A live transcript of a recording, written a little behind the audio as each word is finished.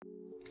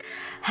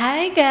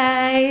Hi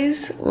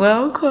guys,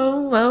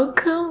 welcome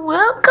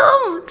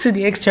to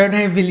the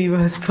Extraordinary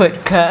Believers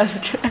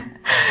podcast.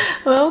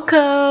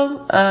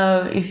 Welcome.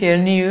 If you're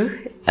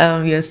new,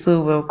 you're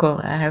so welcome.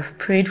 I have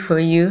prayed for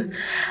you,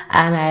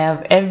 and I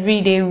have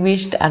every day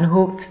wished and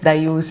hoped that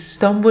you will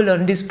stumble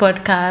on this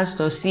podcast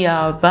or see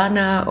our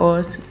banner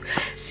or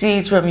see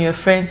it from your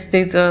friend's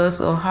status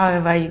or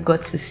however you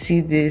got to see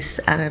this.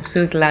 And I'm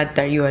so glad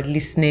that you are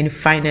listening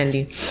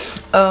finally.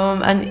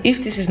 And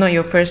if this is not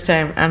your first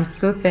time, I'm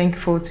so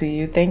thankful to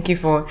you. Thank you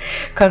for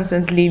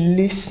constantly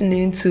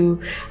listening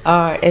to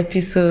our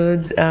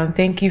episodes.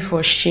 Thank you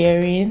for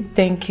sharing.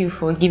 Thank you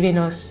for giving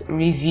us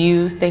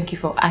reviews. Thank you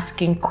for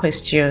asking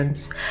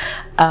questions.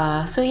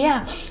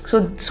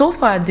 So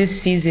far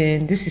this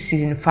season, this is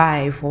season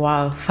 5.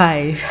 Wow,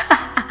 5.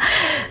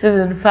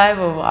 Season 5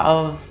 of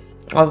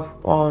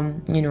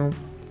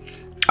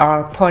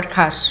our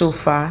podcast so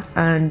far,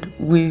 and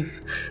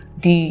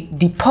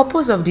the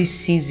purpose of this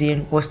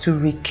season was to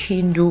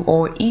rekindle,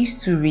 or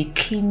is to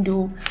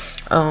rekindle,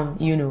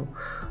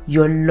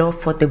 your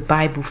love for the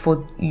Bible,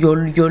 for your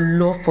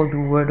love for the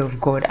Word of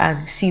God.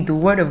 And see, the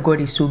Word of God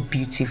is so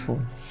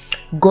beautiful.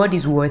 God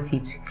is worth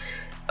it.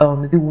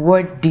 The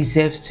Word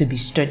deserves to be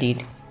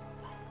studied.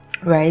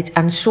 Right,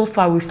 and so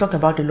far we've talked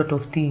about a lot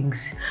of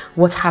things.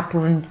 What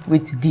happened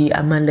with the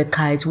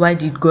Amalekites? Why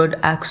did God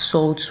ask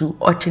Saul to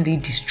utterly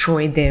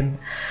destroy them?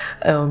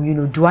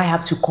 Do I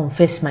have to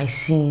confess my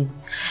sin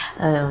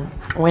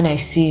when I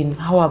sin?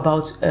 How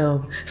about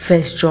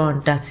First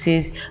John that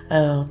says,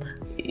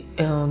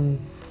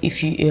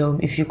 if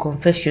you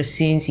confess your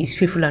sins, He's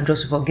faithful and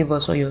just to forgive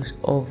us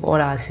of all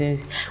our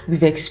sins.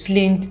 We've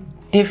explained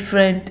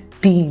different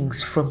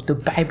things from the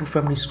Bible,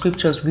 from the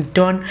scriptures. We've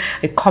done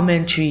a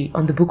commentary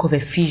on the book of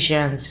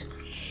Ephesians,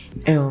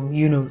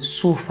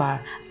 so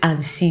far.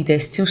 And see,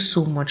 there's still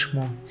so much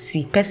more.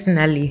 See,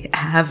 personally, I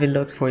have a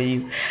lot for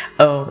you.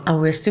 And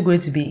we're still going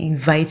to be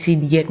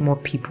inviting yet more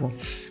people.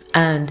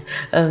 And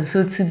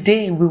so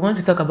today we want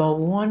to talk about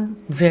one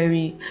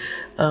very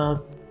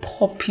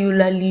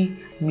popularly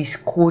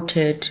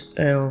misquoted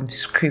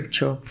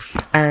scripture,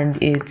 and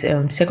it's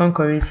 2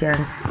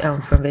 Corinthians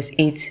from verse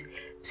 8.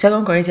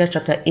 2 Corinthians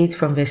chapter 8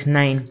 from verse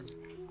 9.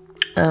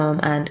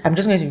 And I'm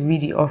just going to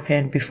read it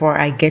offhand before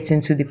I get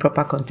into the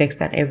proper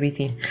context and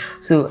everything.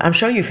 So I'm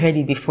sure you've heard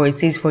it before. It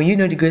says, "For you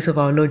know the grace of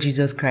our Lord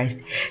Jesus Christ,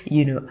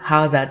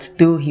 how that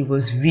though he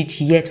was rich,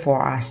 yet for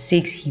our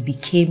sakes he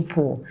became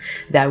poor,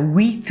 that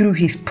we through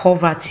his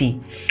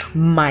poverty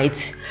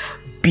might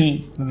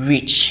be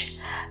rich."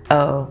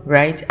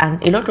 Right?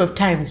 And a lot of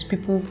times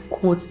people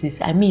quote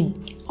this. I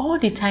mean, all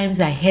the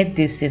times I heard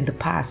this in the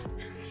past,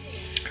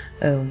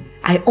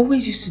 I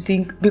always used to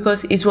think,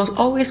 because it was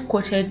always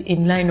quoted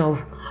in line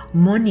of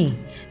money,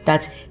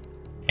 that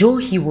though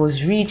he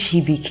was rich,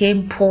 he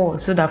became poor,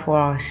 so that for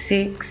our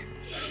sakes,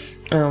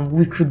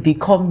 we could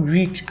become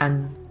rich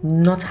and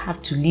not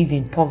have to live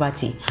in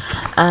poverty.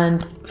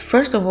 And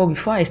first of all,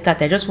 before I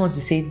start, I just want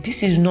to say,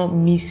 this is not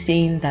me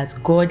saying that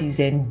God is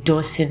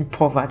endorsing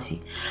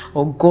poverty,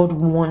 or God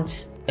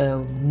wants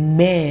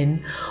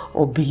men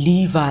or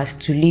believers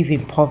to live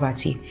in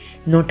poverty.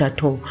 Not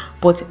at all.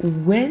 But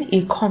when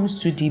it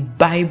comes to the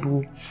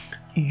Bible,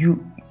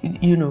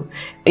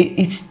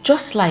 it's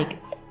just like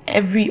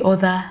every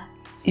other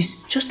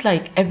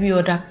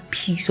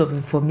piece of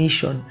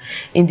information,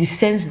 in the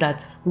sense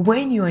that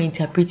when you are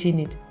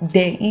interpreting it,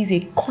 there is a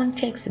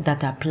context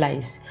that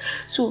applies.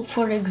 So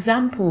for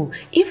example,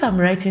 if I'm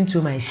writing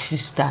to my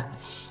sister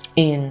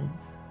and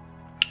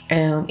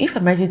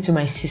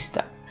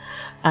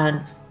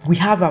we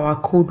have our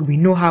code, we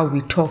know how we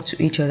talk to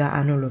each other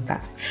and all of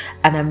that,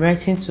 and I'm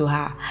writing to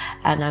her,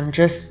 and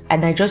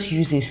I just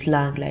use a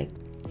slang like,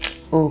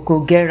 "Oh,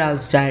 go get out,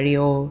 Jari,"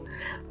 or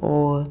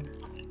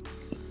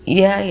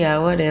yeah,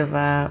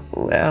 whatever.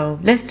 Well,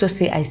 let's just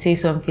say I say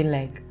something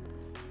like,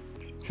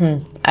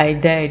 "I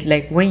died,"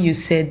 like when you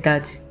said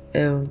that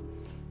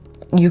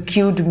you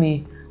killed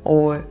me,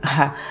 or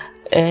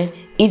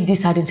if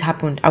this hadn't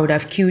happened, I would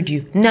have killed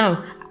you.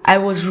 Now, I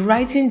was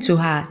writing to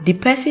her. The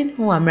person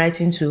who I'm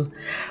writing to,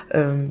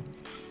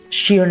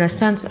 she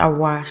understands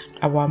our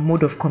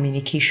mode of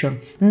communication.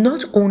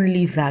 Not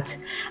only that,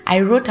 I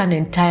wrote an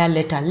entire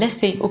letter. Let's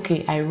say,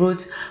 okay, I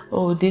wrote,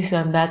 this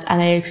and that,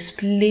 and I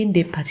explained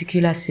a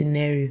particular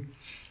scenario.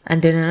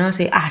 And then I now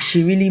say,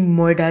 she really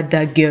murdered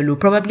that girl.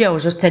 Probably I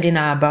was just telling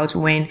her about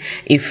when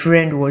a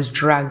friend was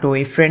dragged or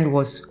a friend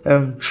was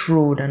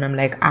thrown, and I'm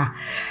like,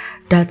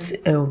 that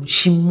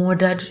she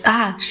murdered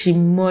her,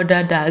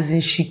 as in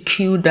she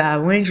killed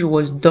her. When she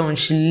was done,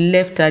 she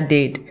left her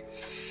dead,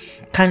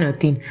 kind of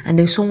thing. And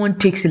then someone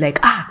takes it like,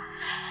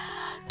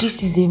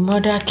 this is a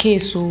murder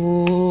case,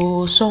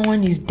 or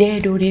someone is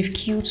dead, or they've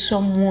killed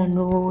someone,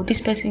 or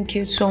this person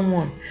killed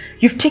someone.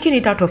 You've taken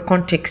it out of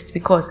context,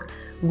 because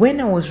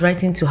when I was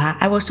writing to her,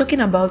 I was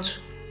talking about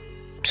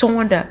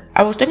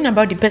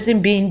the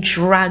person being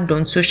dragged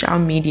on social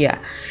media,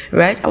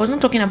 right? I was not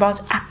talking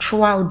about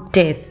actual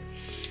death.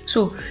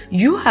 So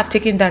you have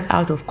taken that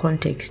out of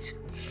context.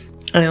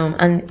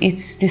 And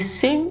it's the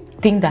same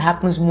thing that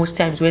happens most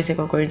times when 2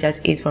 Corinthians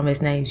 8 from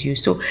verse 9 is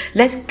used. So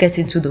let's get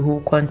into the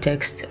whole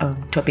context,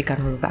 topic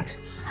and all of that.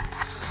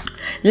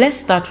 Let's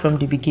start from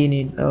the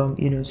beginning.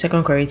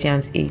 2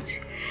 Corinthians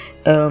 8.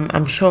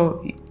 I'm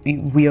sure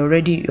you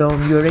already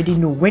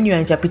know, when you are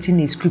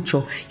interpreting a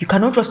scripture, you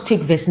cannot just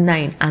take verse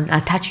 9 and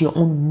attach your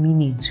own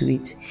meaning to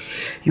it.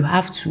 You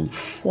have to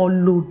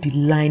follow the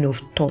line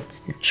of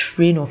thoughts, the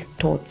train of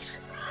thoughts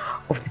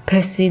of the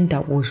person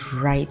that was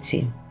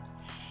writing,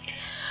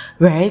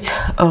 right?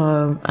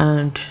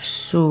 And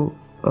so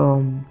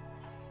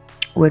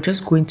we're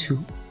just going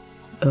to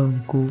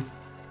go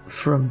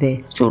from there.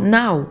 So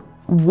now,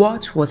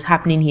 what was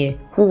happening here?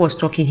 Who was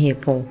talking here?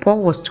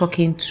 Paul was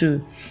talking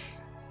to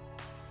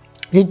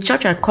the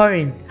church at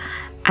Corinth,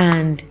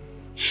 and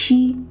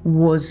he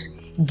was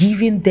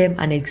giving them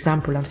an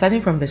example. I'm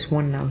starting from verse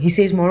 1 now. He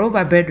says,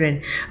 "Moreover,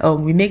 brethren,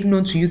 we make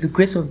known to you the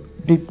grace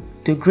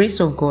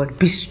of God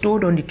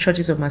bestowed on the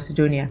churches of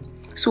Macedonia."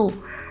 So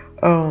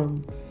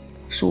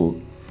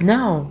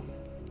now,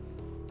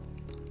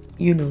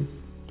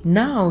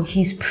 now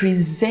he's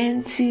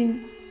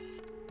presenting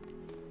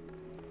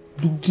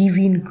the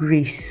giving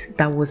grace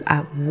that was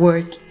at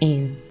work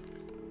in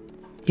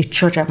the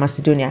church at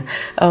Macedonia,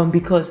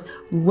 because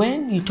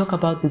when you talk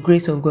about the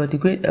grace of God,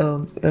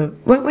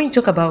 when you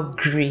talk about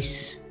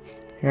grace,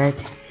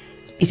 right,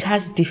 it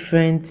has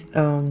different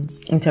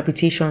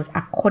interpretations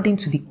according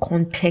to the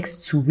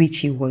context to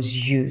which it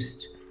was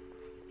used,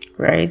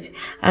 right?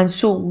 And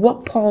so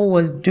what Paul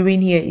was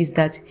doing here is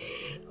that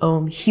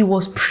he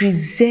was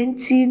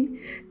presenting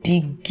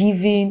the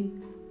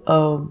giving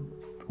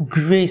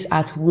grace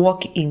at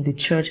work in the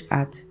church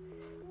at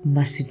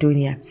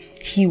Macedonia.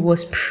 He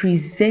was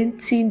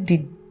presenting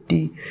the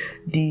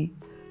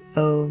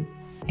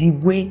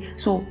way.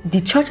 So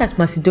the church at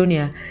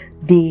Macedonia,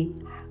 they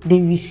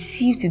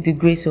received the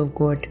grace of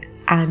God,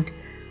 and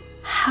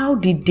how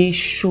did they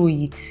show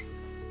it?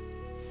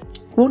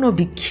 One of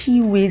the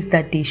key ways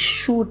that they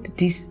showed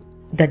this,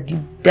 that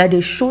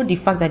they showed the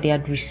fact that they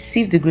had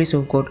received the grace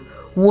of God,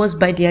 was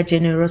by their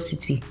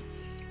generosity.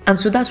 And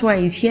so that's why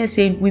he's here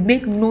saying, "We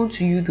make known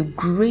to you the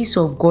grace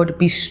of God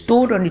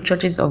bestowed on the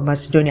churches of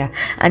Macedonia."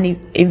 And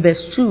in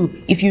verse 2,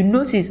 if you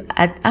notice,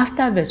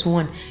 after verse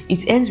 1,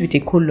 it ends with a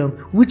colon,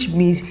 which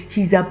means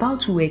he's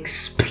about to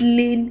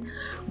explain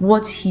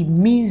what he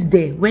means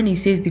there when he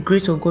says the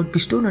grace of God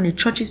bestowed on the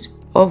churches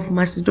of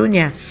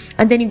Macedonia.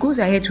 And then he goes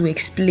ahead to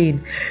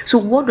explain. So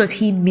what does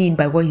he mean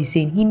by what he's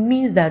saying? He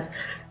means that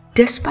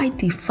despite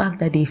the fact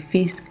that they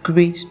faced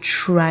great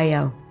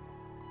trial,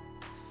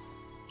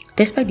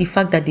 despite the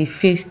fact that they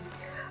faced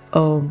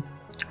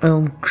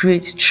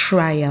great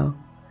trial,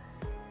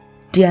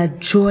 their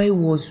joy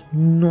was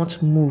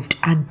not moved,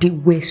 and they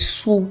were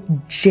so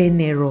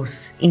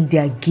generous in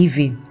their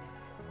giving.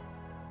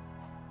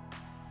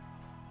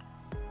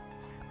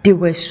 They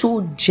were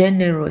so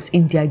generous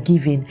in their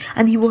giving.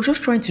 And he was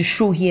just trying to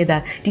show here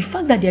that the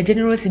fact that they are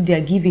generous in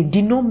their giving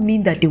did not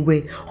mean that they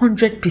were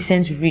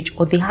 100% rich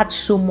or they had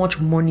so much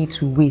money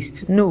to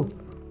waste. No,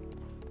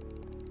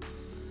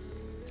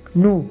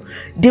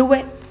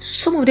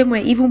 some of them were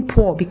even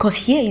poor, because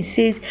here it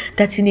says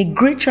that in a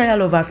great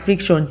trial of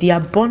affliction, the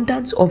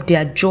abundance of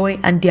their joy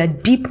and their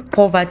deep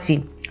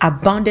poverty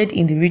abounded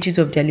in the riches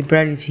of their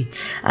liberality.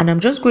 And I'm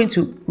just going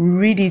to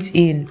read it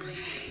in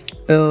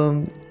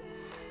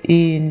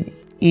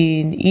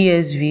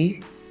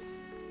ESV.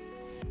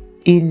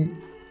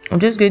 I'm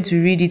just going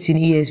to read it in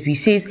ESV. It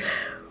says,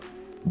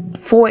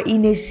 "For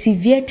in a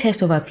severe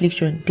test of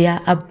affliction,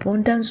 their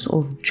abundance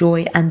of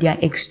joy and their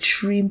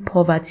extreme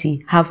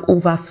poverty have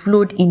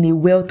overflowed in a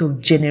wealth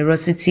of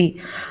generosity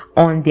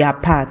on their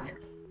path."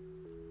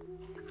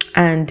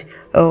 And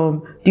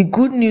the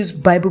Good News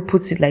Bible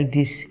puts it like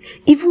this: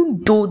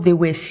 "Even though they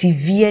were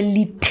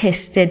severely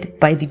tested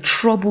by the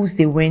troubles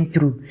they went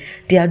through,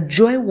 their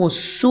joy was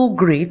so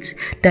great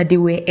that they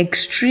were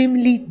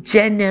extremely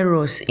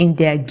generous in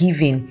their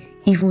giving,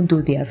 even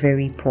though they are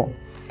very poor."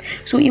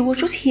 So it was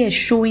just here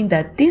showing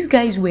that these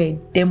guys were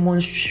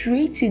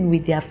demonstrating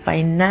with their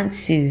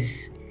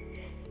finances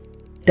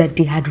that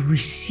they had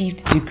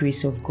received the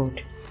grace of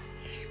God.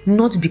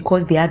 Not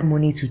because they had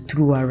money to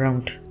throw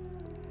around,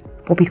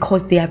 but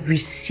because they have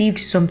received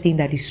something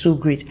that is so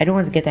great. I don't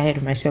want to get ahead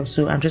of myself,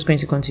 so I'm just going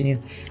to continue.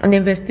 And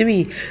then verse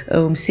 3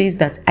 says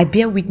that, "I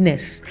bear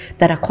witness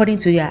that according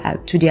to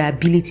their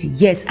ability,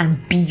 yes, and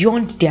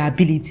beyond their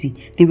ability,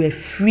 they were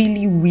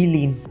freely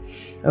willing,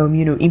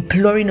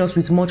 imploring us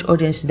with much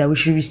urgency that we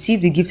should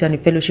receive the gift and the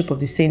fellowship of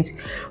the saints,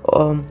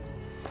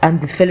 and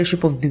the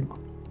fellowship of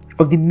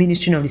the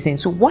ministry of the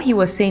saints." So what he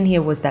was saying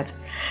here was that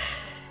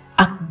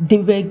they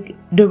were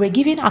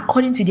given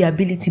according to their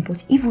ability,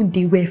 but even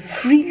they were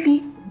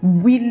freely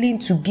willing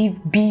to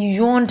give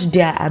beyond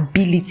their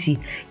ability,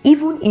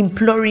 even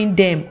imploring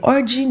them,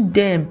 urging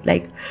them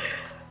like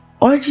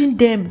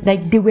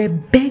they were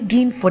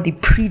begging for the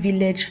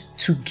privilege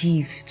to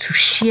give, to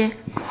share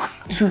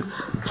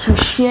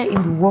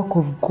in the work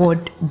of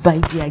God by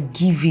their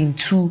giving,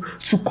 to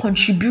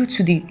contribute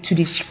to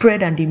the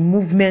spread and the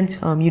movement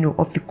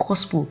of the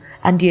gospel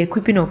and the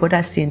equipping of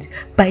other saints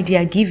by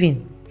their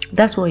giving.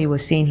 That's what he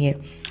was saying here.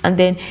 And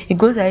then he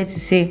goes ahead to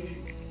say,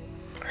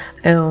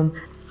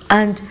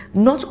 and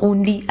not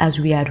only as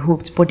we had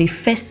hoped, but they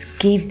first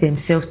gave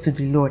themselves to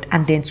the Lord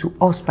and then to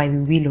us by the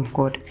will of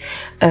God.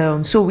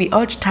 So we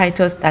urge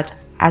Titus that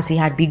as he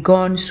had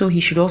begun, so he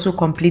should also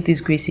complete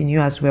this grace in you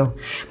as well.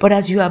 But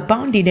as you are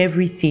bound in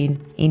everything,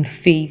 in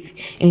faith,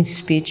 in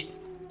speech,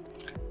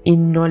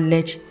 in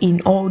knowledge,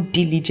 in all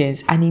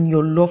diligence, and in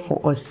your love for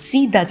us,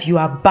 see that you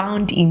are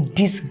bound in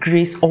this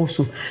grace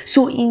also.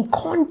 So in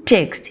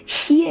context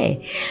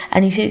here,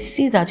 and he says,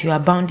 see that you are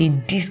bound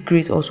in this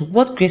grace also.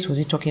 What grace was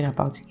he talking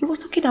about? He was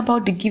talking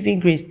about the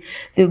giving grace,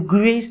 the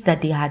grace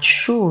that they had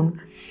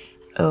shown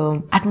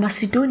at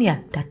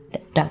Macedonia.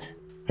 That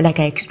like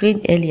I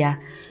explained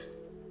earlier,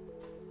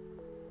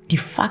 the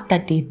fact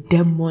that they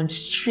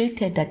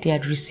demonstrated that they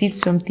had received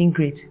something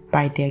great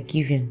by their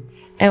giving.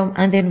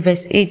 And then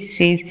verse 8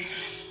 says,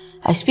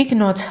 I speak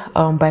not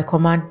by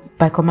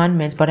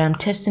commandment, but I am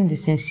testing the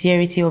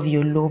sincerity of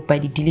your love by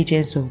the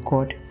diligence of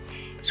God.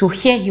 So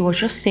here he was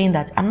just saying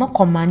that I'm not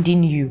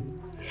commanding you,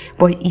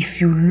 but if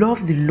you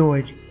love the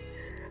Lord,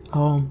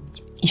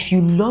 if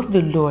you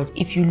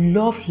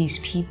love his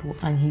people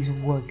and his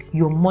work,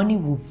 your money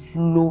will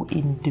flow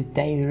in the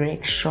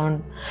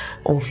direction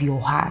of your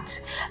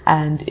heart.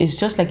 And it's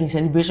just like in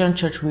Celebration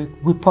Church,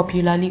 we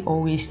popularly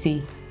always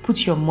say,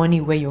 put your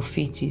money where your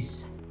faith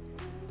is.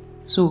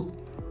 So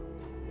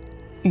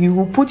you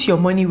will put your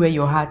money where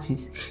your heart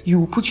is.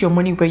 You will put your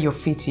money where your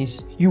faith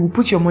is. You will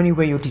put your money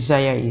where your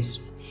desire is.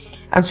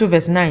 And so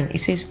verse 9, it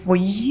says, for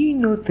ye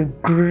know the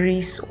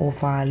grace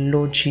of our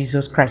Lord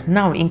Jesus Christ.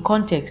 Now, in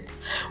context,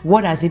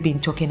 what has he been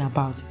talking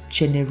about?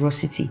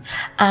 Generosity.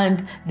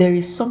 And there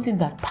is something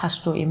that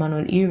Pastor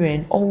Emmanuel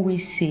Iren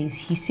always says.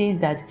 He says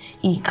that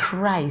in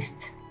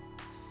Christ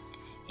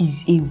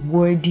is a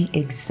worthy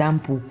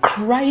example.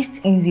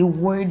 Christ is a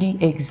worthy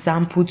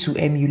example to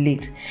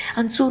emulate.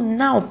 And so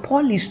now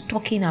Paul is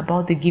talking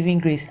about the giving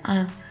grace,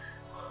 and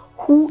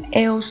who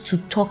else to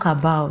talk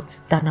about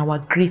than our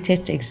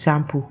greatest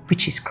example,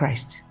 which is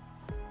Christ?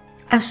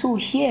 And so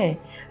here,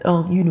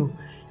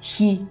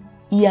 he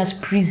has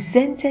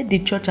presented the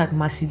church at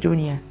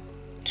Macedonia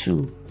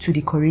to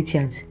the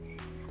Corinthians.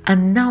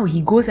 And now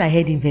he goes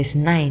ahead in verse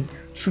 9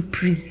 to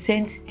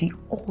present the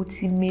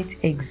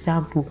ultimate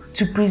example,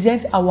 to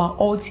present our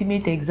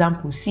ultimate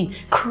example. See,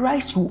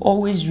 Christ will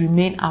always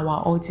remain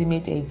our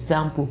ultimate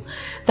example.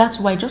 That's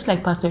why, just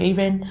like Pastor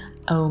Aaron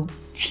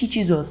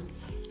teaches us,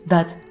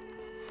 that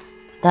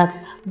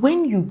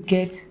when you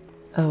get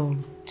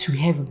to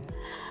heaven,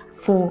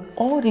 for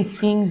all the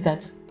things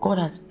that God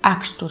has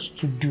asked us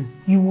to do,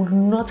 you will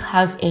not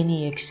have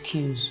any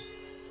excuse.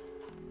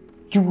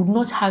 You will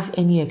not have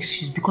any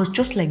excuse, because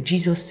just like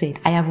Jesus said,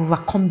 I have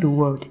overcome the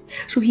world.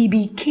 So he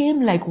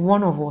became like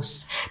one of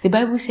us. The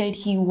Bible said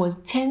he was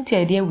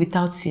tempted yet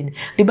without sin.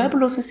 The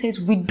Bible also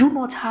says we do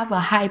not have a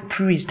high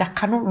priest that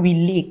cannot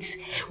relate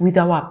with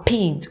our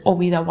pains or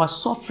with our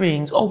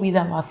sufferings or with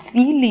our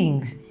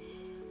feelings.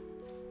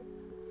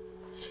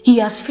 He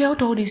has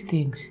felt all these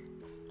things,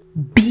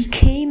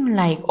 became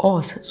like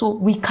us. So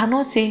we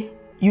cannot say,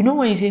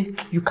 when you say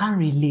you can't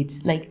relate,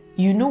 like,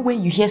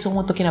 when you hear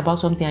someone talking about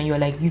something and you're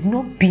like, you've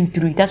not been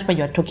through it, that's why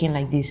you're talking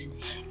like this.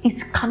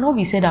 It cannot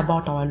be said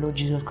about our Lord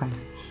Jesus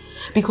Christ,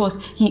 because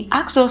he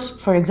asked us,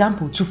 for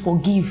example, to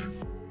forgive,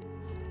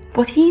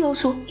 but he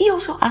also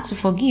asked to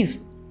forgive.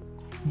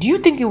 Do you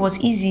think it was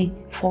easy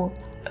for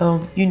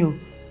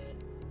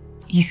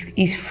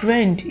his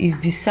friend, his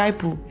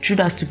disciple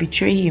Judas, to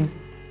betray him?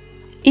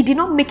 It did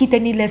not make it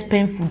any less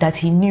painful that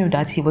he knew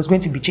that he was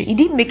going to betray. It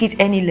didn't make it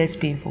any less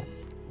painful.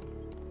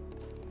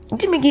 It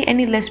didn't make it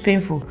any less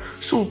painful.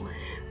 So,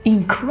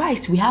 in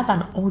Christ, we have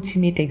an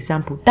ultimate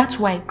example. That's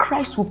why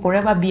Christ will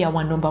forever be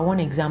our number one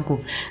example.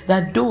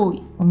 That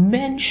though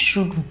men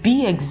should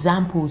be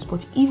examples,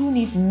 but even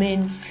if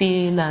men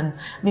fail and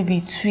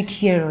maybe tweak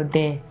here or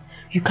there,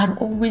 you can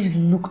always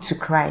look to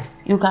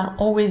Christ. You can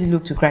always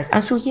look to Christ.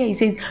 And so here he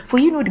says, for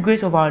you know the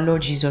grace of our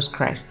Lord Jesus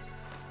Christ,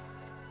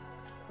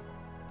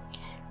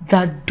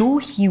 that though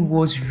he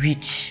was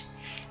rich,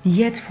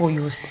 yet for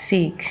your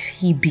sakes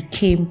he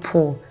became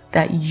poor,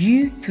 that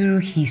you through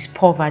his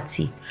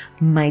poverty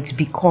might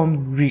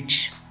become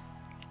rich.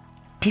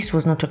 This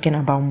was not talking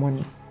about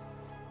money.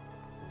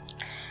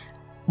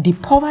 The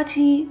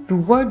poverty, the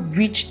word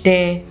rich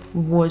there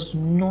was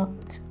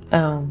not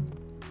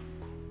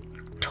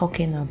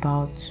talking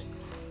about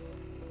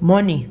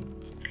money.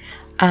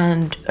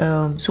 And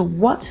so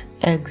what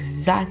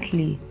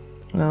exactly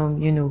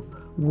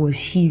was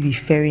he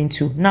referring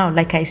to? Now,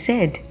 like I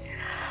said,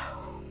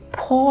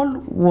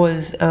 Paul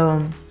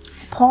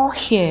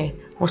here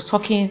was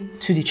talking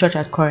to the church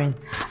at Corinth.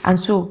 And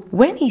so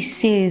when he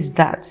says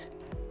that,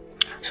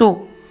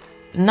 so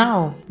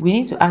now we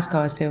need to ask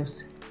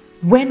ourselves,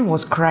 when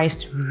was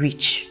Christ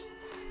rich?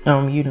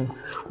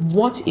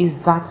 What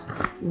is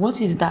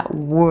that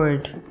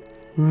word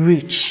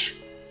rich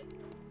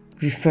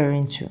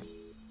referring to?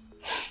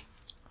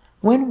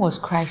 When was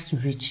Christ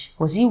rich?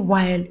 Was he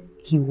while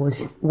he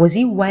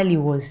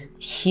was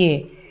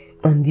here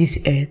on this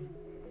earth?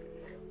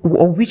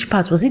 or which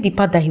part? Was it the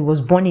part that he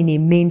was born in a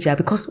manger?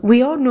 Because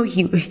we all know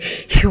he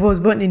was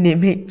born in a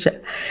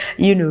manger,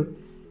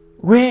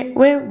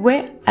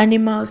 where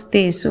animals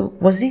stay. So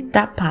was it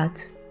that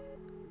part?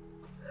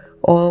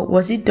 Or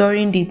was it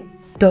during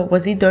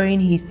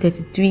his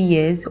 33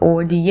 years,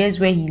 or the years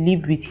where he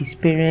lived with his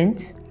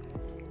parents,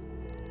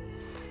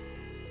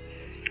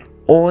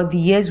 or the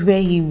years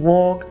where he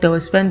walked or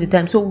spent the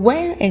time? So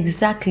where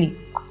exactly?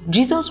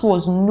 Jesus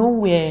was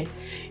nowhere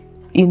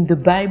in the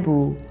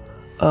Bible,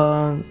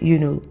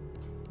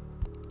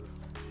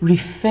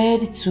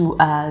 referred to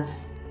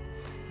as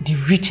the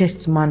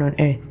richest man on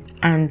earth.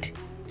 And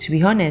to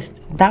be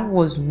honest, that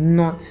was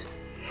not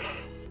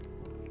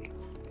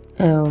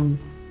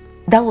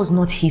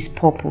his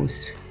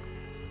purpose.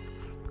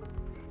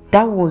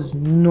 That was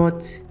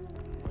not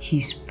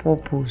his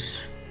purpose.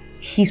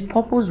 His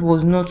purpose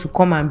was not to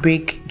come and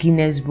break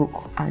Guinness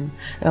Book and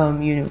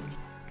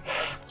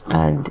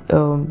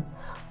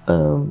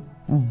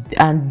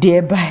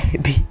thereby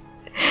be.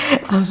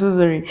 I'm so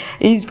sorry.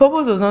 His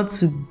purpose was not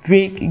to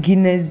break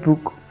Guinness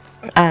Book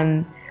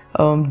and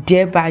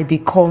thereby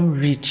become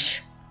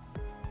rich.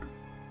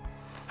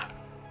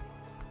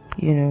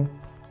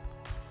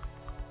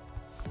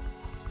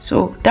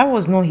 So that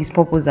was not his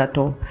purpose at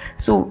all.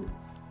 So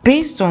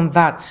based on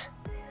that,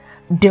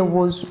 there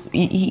was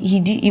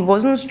he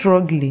wasn't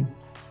struggling,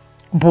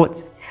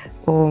 but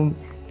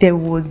there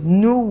was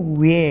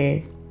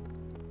nowhere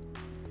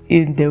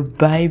in the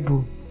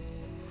Bible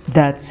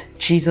that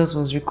Jesus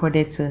was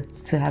recorded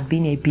to have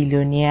been a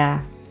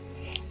billionaire,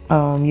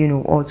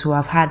 or to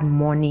have had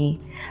money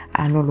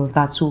and all of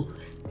that. So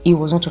he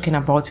was not talking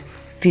about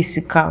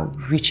physical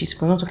riches.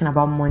 We're not talking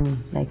about money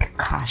like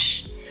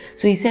cash.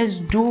 So he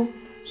says, though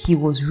he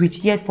was rich,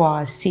 yet for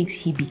our sakes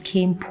he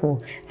became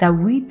poor, that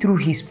we through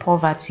his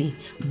poverty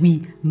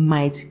we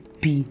might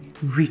be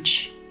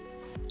rich.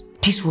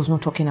 This was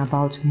not talking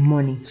about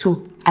money.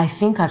 So I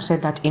think I've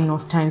said that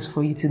enough times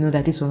for you to know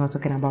that this was not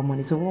talking about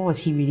money. So what was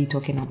he really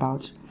talking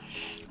about?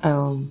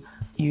 So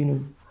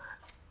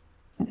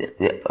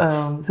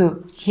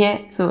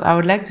I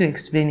would like to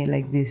explain it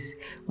like this.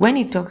 When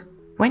he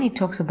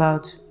talks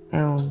about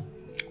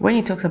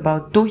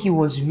though he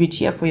was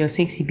rich, yet for your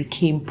sakes he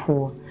became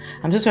poor.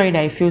 I'm so sorry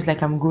that it feels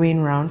like I'm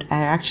going round.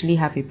 I actually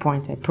have a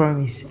point, I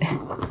promise.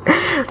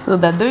 So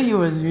that though he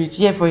was rich,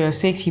 yet for your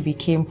sakes he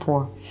became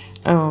poor.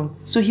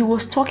 So he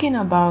was talking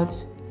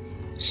about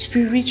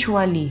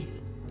spiritually,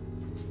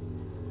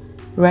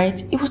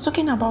 right? He was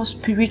talking about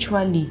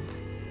spiritually.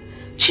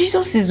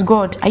 Jesus is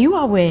God. Are you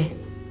aware?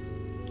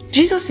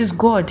 Jesus is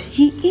God.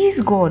 He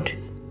is God.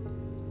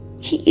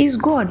 He is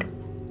God.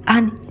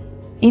 And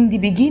in the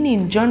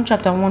beginning, John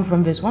chapter 1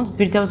 from verse 1 to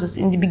 3 tells us,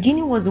 in the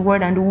beginning was the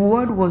Word, and the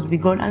Word was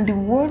with God, and the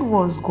Word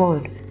was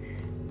God.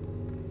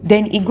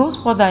 Then it goes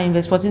further in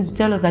verse 14 to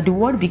tell us that the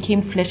Word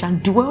became flesh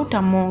and dwelt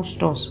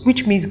amongst us,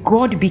 which means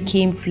God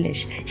became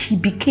flesh. He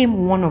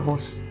became one of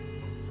us.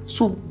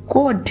 So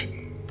God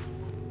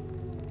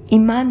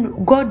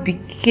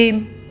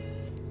became,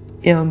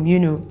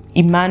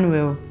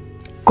 Emmanuel,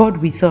 God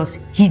with us.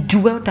 He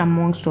dwelt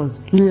amongst us,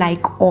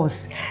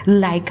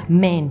 like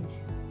men.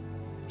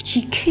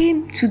 He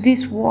came to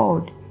this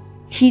world.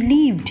 He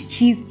lived.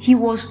 He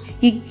was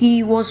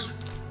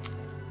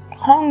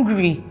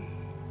hungry.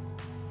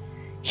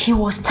 He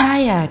was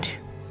tired.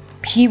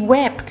 He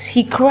wept.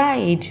 He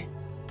cried.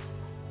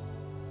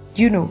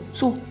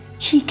 So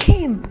he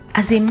came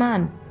as a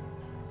man.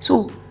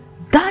 So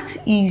that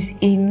is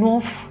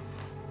enough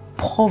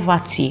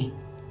poverty.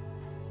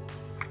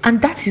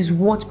 And that is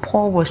what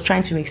Paul was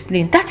trying to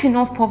explain. That's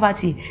enough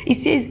poverty. It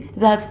says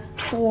that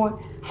for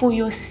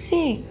your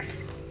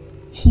sakes,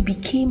 he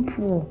became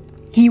poor.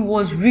 He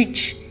was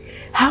rich.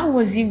 How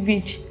was he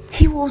rich?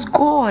 He was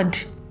God.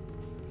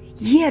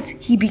 Yet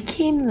he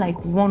became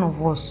like one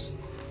of us.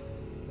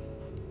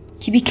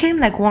 He became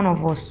like one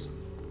of us.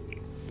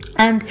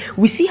 And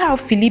we see how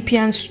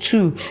Philippians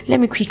 2, let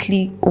me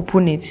quickly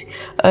open it.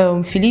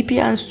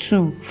 Philippians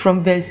 2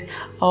 from verse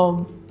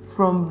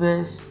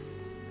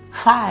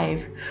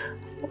 5.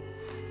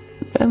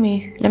 Let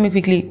me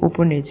quickly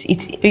open it.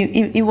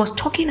 It was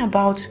talking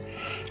about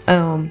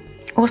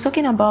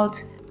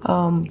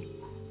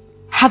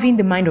having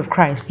the mind of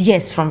Christ.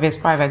 Yes, from verse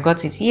 5, I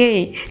got it.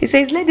 Yay. It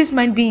says, let this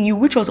mind be in you,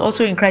 which was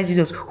also in Christ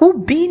Jesus, who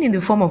being in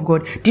the form of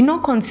God, did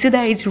not consider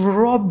it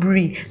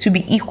robbery to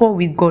be equal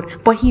with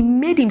God, but he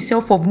made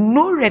himself of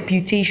no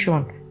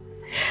reputation.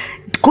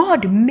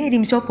 God made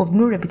himself of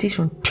no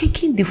reputation,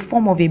 taking the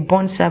form of a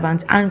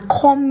bondservant and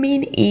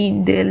coming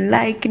in the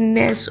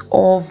likeness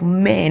of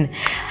men.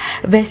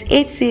 Verse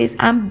 8 says,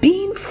 and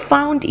being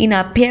found in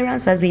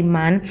appearance as a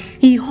man,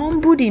 he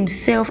humbled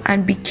himself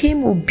and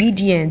became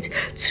obedient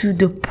to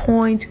the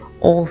point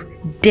of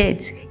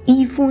death,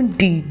 even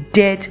the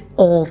death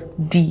of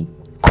the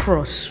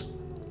cross.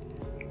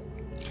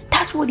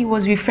 That's what he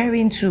was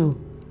referring to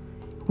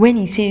when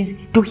he says,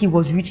 though he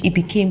was rich, he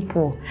became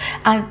poor.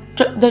 And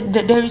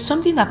there is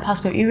something that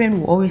Pastor Aaron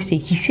will always say.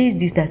 He says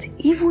this, that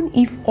even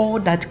if all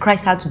that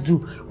Christ had to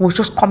do was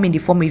just come in the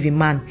form of a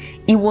man,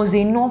 it was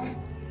enough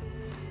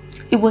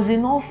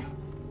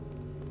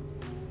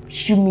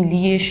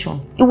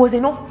humiliation. It was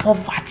enough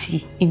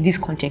poverty in this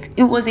context.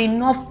 It was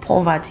enough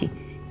poverty.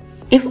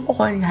 If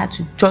all he had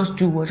to just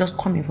do was just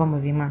come in form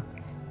of a man.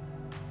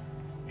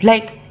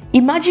 Like,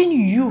 imagine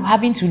you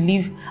having to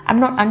live.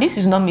 And this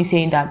is not me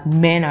saying that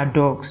men are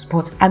dogs,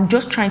 but I'm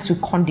just trying to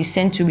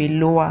condescend to a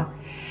lower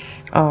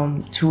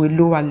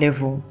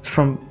level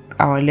from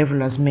our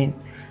level as men.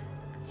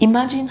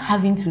 Imagine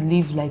having to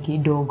live like a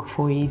dog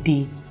for a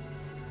day,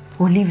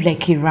 or live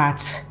like a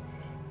rat.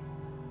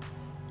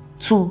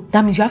 So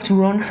that means you have to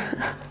run.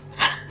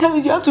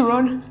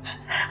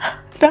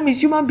 That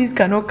means human beings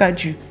cannot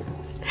catch you.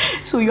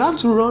 So you have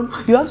to run.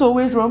 You have to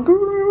always run.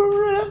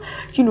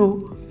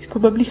 You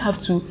probably have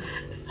to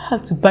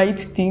bite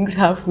things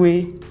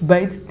halfway,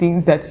 bite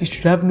things that you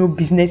should have no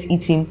business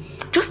eating.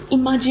 Just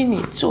imagine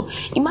it. So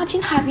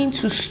imagine having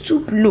to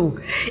stoop low.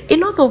 A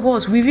lot of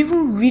us, we've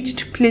even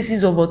reached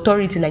places of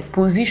authority, like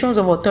positions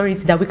of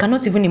authority, that we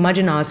cannot even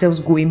imagine ourselves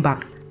going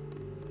back.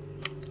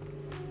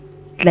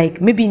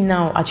 Like, maybe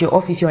now at your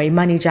office you are a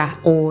manager,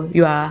 or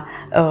you are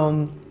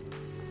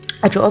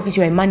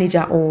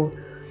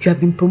you have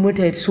been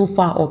promoted so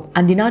far up,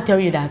 and they now tell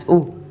you that,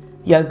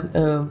 you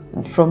are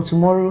from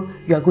tomorrow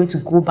you are going to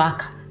go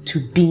back to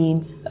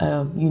being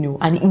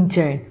an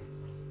intern,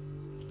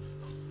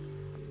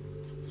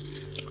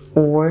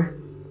 or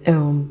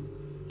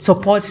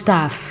support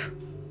staff.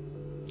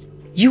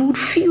 You would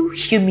feel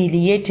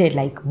humiliated,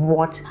 like,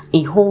 what?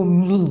 A whole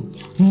me?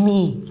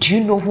 Do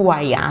you know who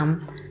I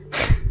am?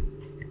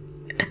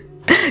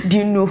 Do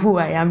you know who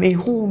I am? A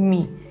whole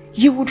me.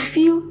 You would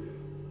feel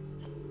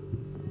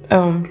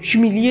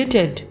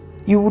humiliated.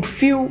 You would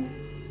feel,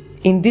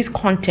 in this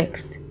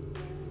context,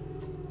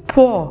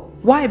 poor.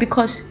 Why?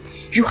 Because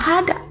you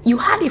had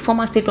a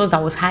former status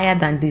that was higher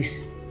than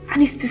this.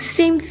 And it's the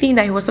same thing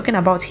that he was talking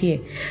about here,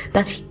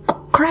 that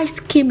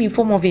Christ came in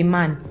form of a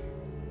man,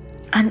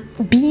 and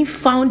being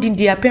found in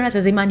the appearance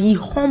as a man, he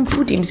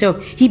humbled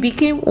himself. He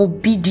became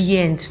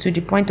obedient to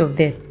the point of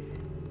death,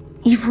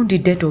 even the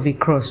death of a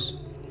cross,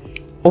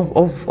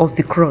 of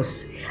the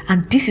cross.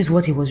 And this is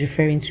what he was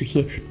referring to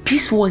here.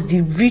 This was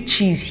the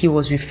riches he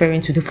was referring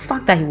to, the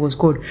fact that he was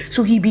God.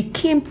 So he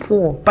became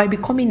poor by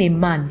becoming a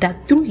man,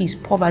 that through his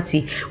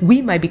poverty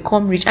we might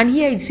become rich. And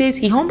here it says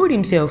he humbled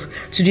himself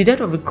to the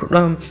death of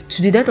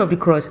the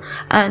cross.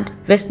 And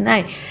verse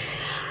 9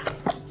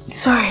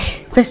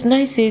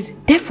 says,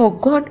 therefore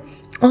God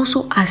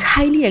also has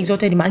highly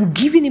exalted him and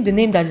given him the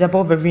name that is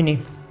above every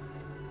name.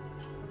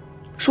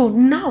 So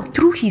now,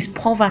 through his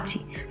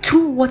poverty,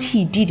 through what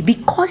he did,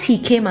 because he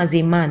came as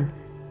a man,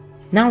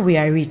 now we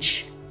are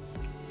rich.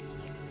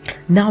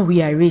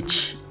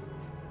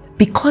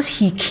 Because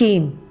he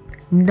came,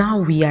 now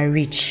we are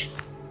rich.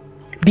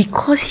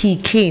 Because he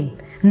came,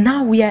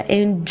 now we are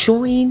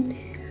enjoying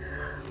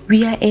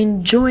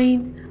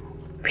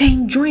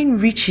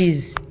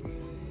riches.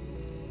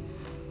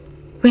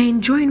 We're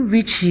enjoying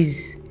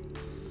riches.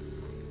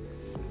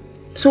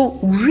 So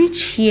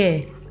rich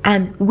here,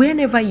 and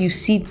whenever you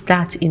see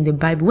that in the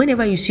Bible,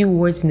 whenever you see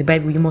words in the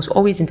Bible, you must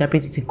always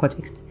interpret it in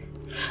context.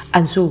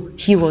 And so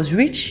he was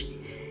rich,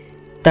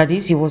 that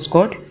is, he was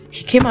God.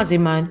 He came as a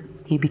man,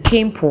 he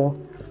became poor,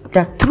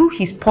 that through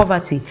his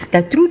poverty,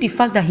 that through the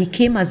fact that he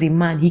came as a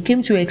man, he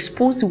came to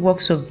expose the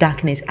works of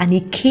darkness, and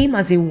he came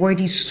as a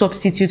worthy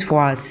substitute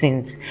for our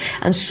sins.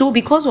 And so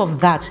because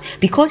of that,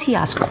 because he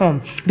has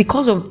come,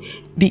 because of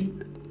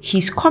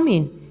his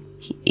coming,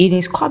 in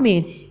his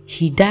coming,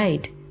 he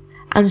died.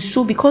 And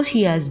so because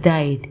he has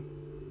died,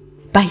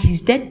 by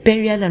his death,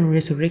 burial, and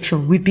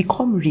resurrection, we've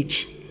become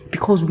rich.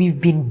 Because we've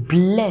been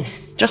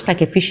blessed, just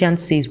like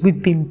Ephesians says,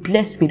 we've been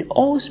blessed with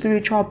all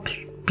spiritual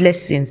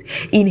blessings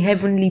in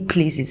heavenly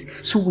places.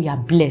 So we are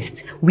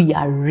blessed. We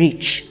are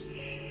rich.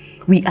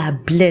 We are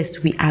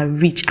blessed. We are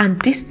rich. And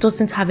this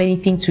doesn't have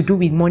anything to do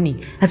with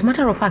money. As a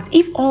matter of fact,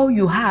 if all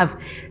you have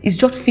is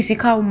just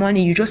physical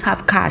money, you just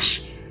have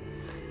cash,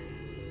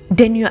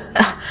 then you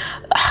are,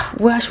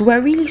 we're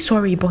really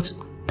sorry, but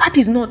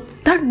that's not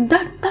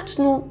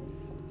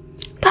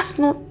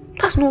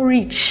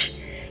rich.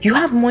 You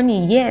have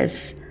money,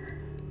 yes.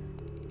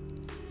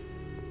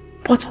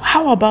 But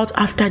how about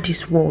after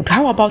this world?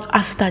 How about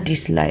after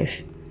this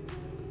life?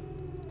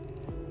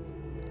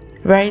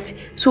 Right?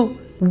 So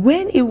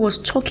when it was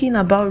talking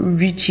about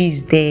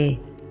riches there,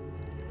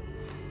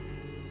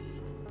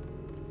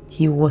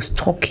 he was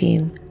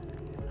talking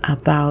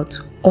about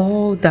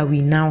all that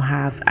we now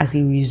have as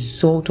a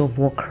result of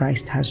what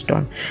Christ has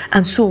done.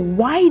 And so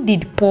why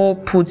did Paul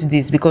put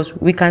this? Because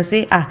we can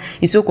say,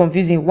 it's so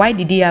confusing. Why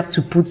did he have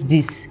to put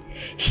this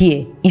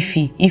here if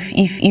he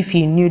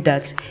knew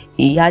that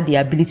he had the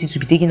ability to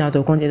be taken out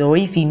of context, or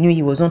if he knew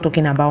he was not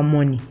talking about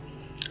money?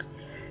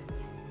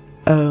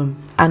 And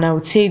I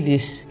would say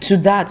this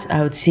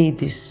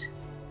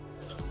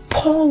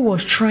Paul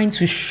was trying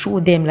to show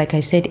them, like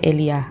I said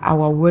earlier,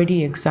 our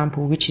worthy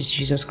example, which is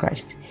Jesus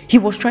Christ. He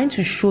was trying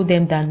to show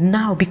them that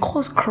now,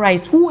 because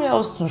Christ, who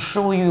else to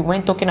show you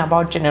when talking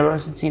about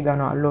generosity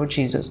than our Lord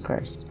Jesus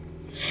Christ?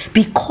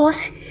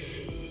 Because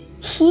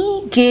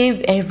he gave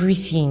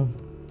everything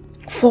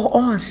for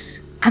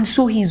us. And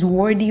so he's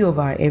worthy of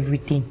our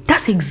everything.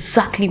 That's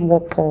exactly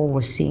what Paul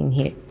was saying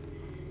here.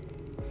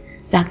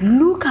 That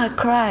look at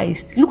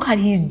Christ, look at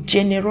his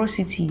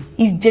generosity.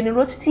 His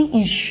generosity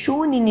is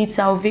shown in his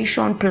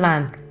salvation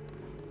plan.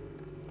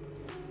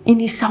 In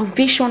his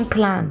salvation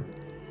plan.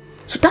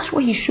 So that's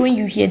what he's showing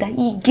you here, that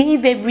he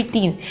gave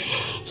everything.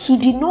 He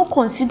did not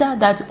consider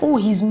that,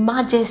 his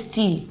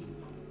majesty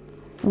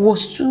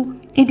was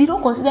he did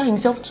not consider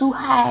himself too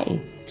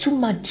high, too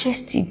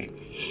majestic.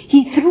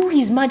 He threw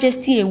his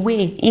majesty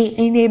away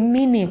in a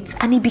minute,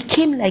 and he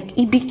became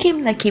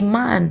like a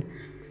man.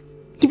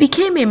 He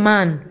became a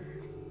man.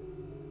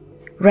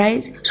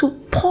 Right? So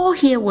Paul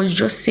here was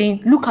just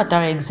saying, look at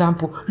our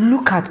example.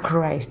 Look at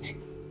Christ.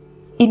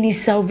 In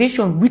his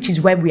salvation, which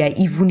is why we are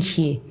even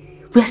here.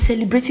 We are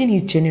celebrating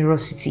his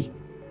generosity.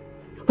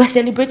 We are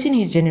celebrating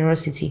his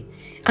generosity.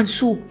 And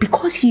so,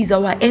 because he is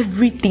our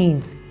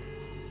everything,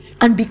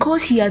 and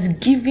because he has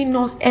given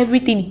us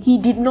everything, he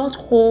did not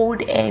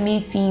hold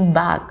anything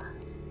back.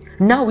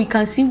 Now we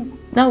can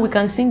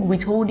sing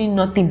withholding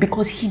nothing,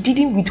 because he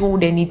didn't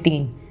withhold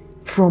anything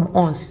from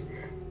us.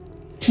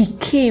 He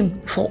came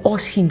for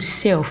us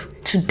himself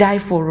to die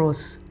for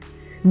us.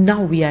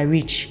 Now we are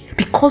rich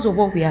because of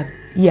what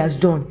he has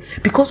done.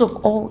 Because of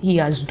all he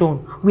has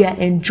done, we are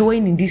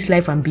enjoying in this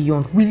life and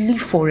beyond. We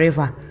live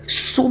forever.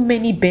 So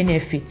many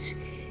benefits.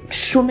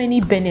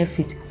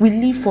 We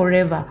live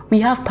forever. We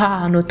have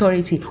power and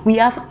authority. We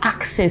have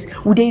access.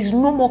 There is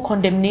no more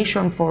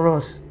condemnation for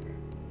us.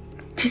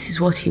 This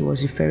is what he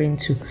was referring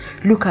to.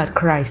 Look at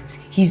Christ.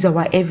 He's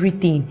our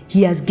everything.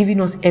 He has given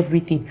us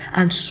everything.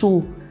 And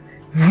so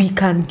we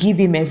can give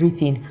him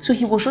everything. So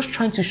he was just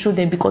trying to show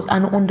them, because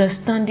an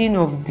understanding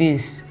of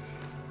this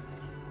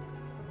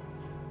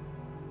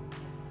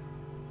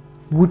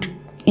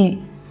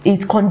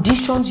it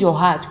conditions your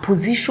heart,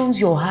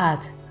 positions your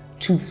heart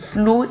to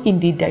flow in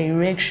the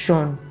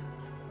direction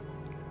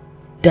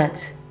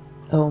that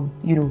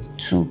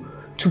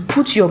to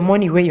put your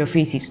money where your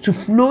faith is, to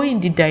flow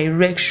in the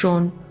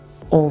direction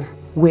of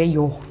where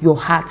your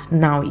heart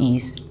now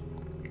is,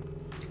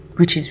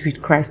 which is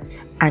with Christ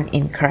and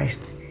in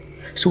Christ.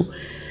 So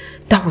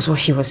that was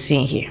what he was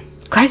saying here.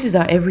 Christ is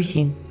our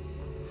everything,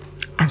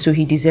 and so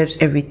he deserves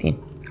everything,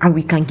 and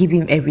we can give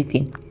him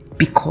everything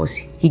because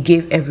he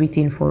gave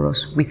everything for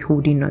us,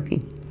 withholding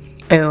nothing.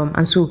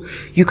 And so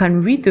you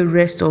can read the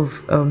rest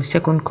of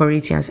 2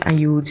 Corinthians, and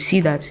you would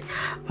see that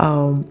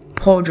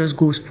Paul just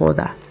goes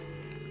further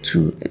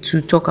to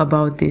talk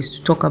about this,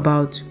 to talk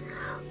about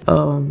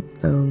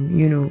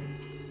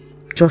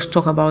just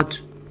talk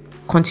about,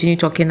 continue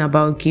talking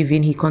about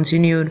giving. He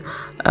continued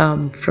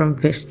from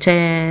verse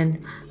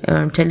 10,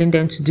 telling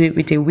them to do it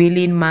with a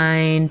willing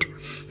mind,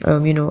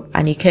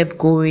 and he kept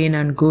going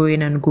and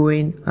going and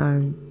going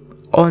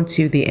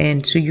until the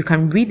end. So you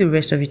can read the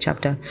rest of the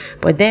chapter.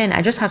 But then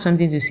I just have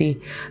something to say.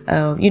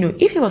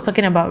 If he was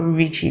talking about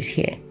riches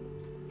here,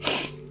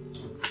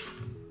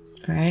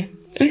 right?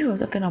 If he was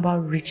talking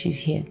about riches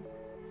here,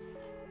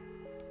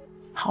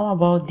 how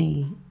about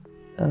the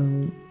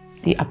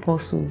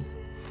apostles?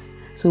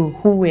 So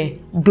who were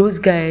those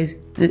guys?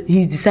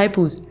 His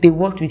disciples, they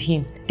worked with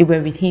him. They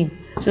were with him.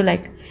 So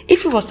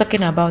if he was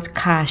talking about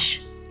cash,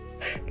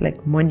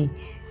 like money,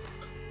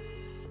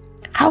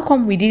 how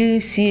come we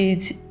didn't see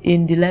it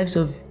in the lives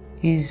of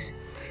his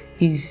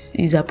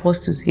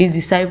apostles, his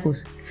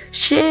disciples?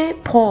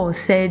 Paul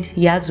said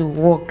he had to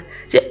work.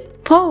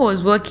 Paul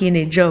was working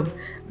a job.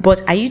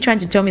 But are you trying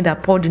to tell me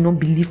that Paul did not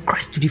believe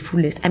Christ to the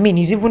fullest? I mean,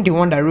 he's even the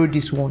one that wrote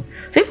this one.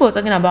 So if he was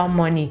talking about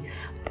money,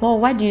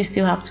 Paul, why do you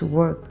still have to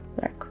work?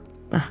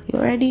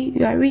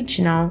 You are rich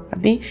now. I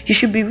mean, you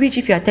should be rich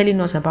if you are telling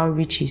us about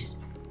riches.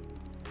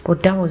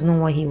 But that was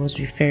not what he was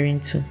referring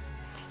to.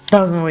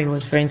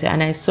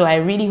 And I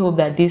really hope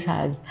that this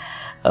has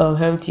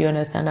helped you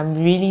understand. I'm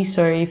really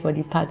sorry for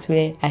the parts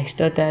where I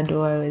stuttered,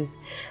 or I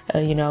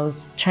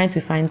was trying to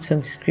find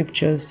some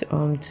scriptures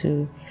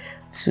to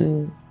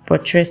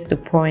buttress the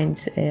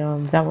point.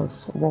 That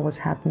was what was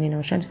happening. I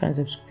was trying to find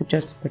some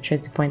scriptures to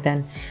buttress the point,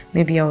 and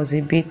maybe I was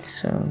a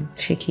bit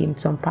shaky in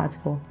some parts,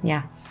 but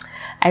yeah.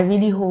 I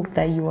really hope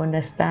that you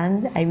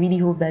understand. I really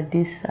hope that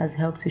this has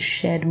helped to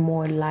shed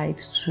more light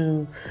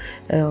to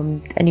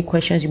any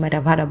questions you might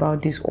have had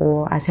about this,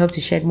 or has helped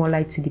to shed more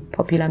light to the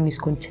popular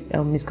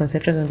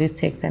misconceptions on this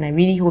text. And I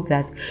really hope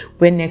that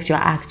when next you're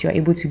asked, you're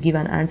able to give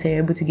an answer, you're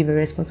able to give a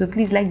response. So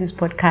please like this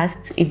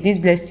podcast. If this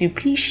blessed you,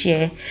 please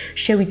share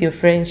with your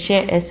friends,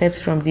 share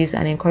excerpts from this,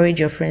 and encourage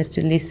your friends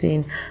to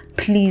listen.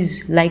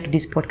 Please like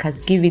this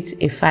podcast, give it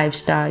a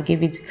 5-star,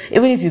 even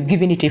if you've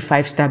given it a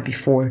 5-star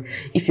before,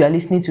 if you are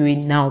listening to it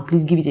now,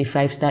 please give it a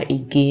 5-star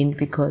again,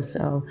 because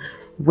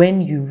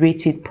when you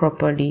rate it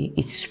properly,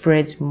 it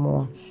spreads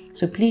more.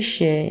 So please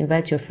share,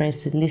 invite your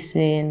friends to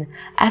listen,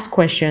 ask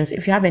questions.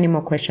 If you have any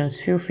more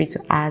questions, feel free to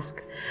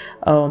ask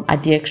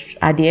at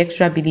the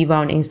Extra Believer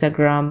on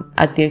Instagram,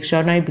 at the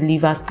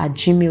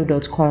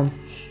extraordinarybelievers@gmail.com.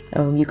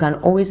 You can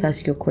always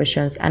ask your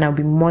questions, and I'll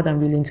be more than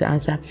willing to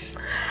answer.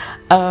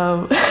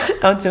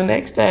 Until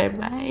next time,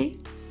 bye.